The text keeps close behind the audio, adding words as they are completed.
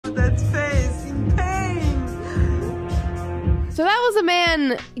a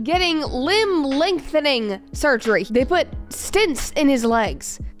man getting limb lengthening surgery. They put stents in his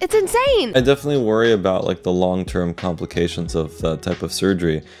legs. It's insane. I definitely worry about like the long-term complications of that type of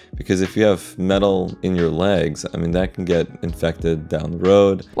surgery, because if you have metal in your legs, I mean, that can get infected down the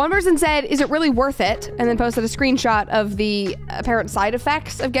road. One person said, "Is it really worth it?" and then posted a screenshot of the apparent side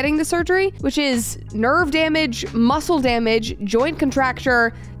effects of getting the surgery, which is nerve damage, muscle damage, joint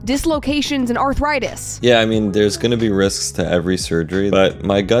contracture, dislocations, and arthritis. Yeah, I mean, there's going to be risks to every surgery, but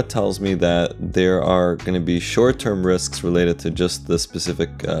my gut tells me that there are going to be short-term risks related to just the specific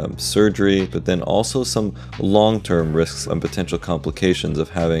surgery, but then also some long-term risks and potential complications of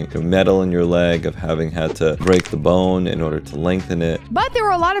having metal in your leg, of having had to break the bone in order to lengthen it. But there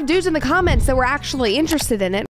were a lot of dudes in the comments that were actually interested in it.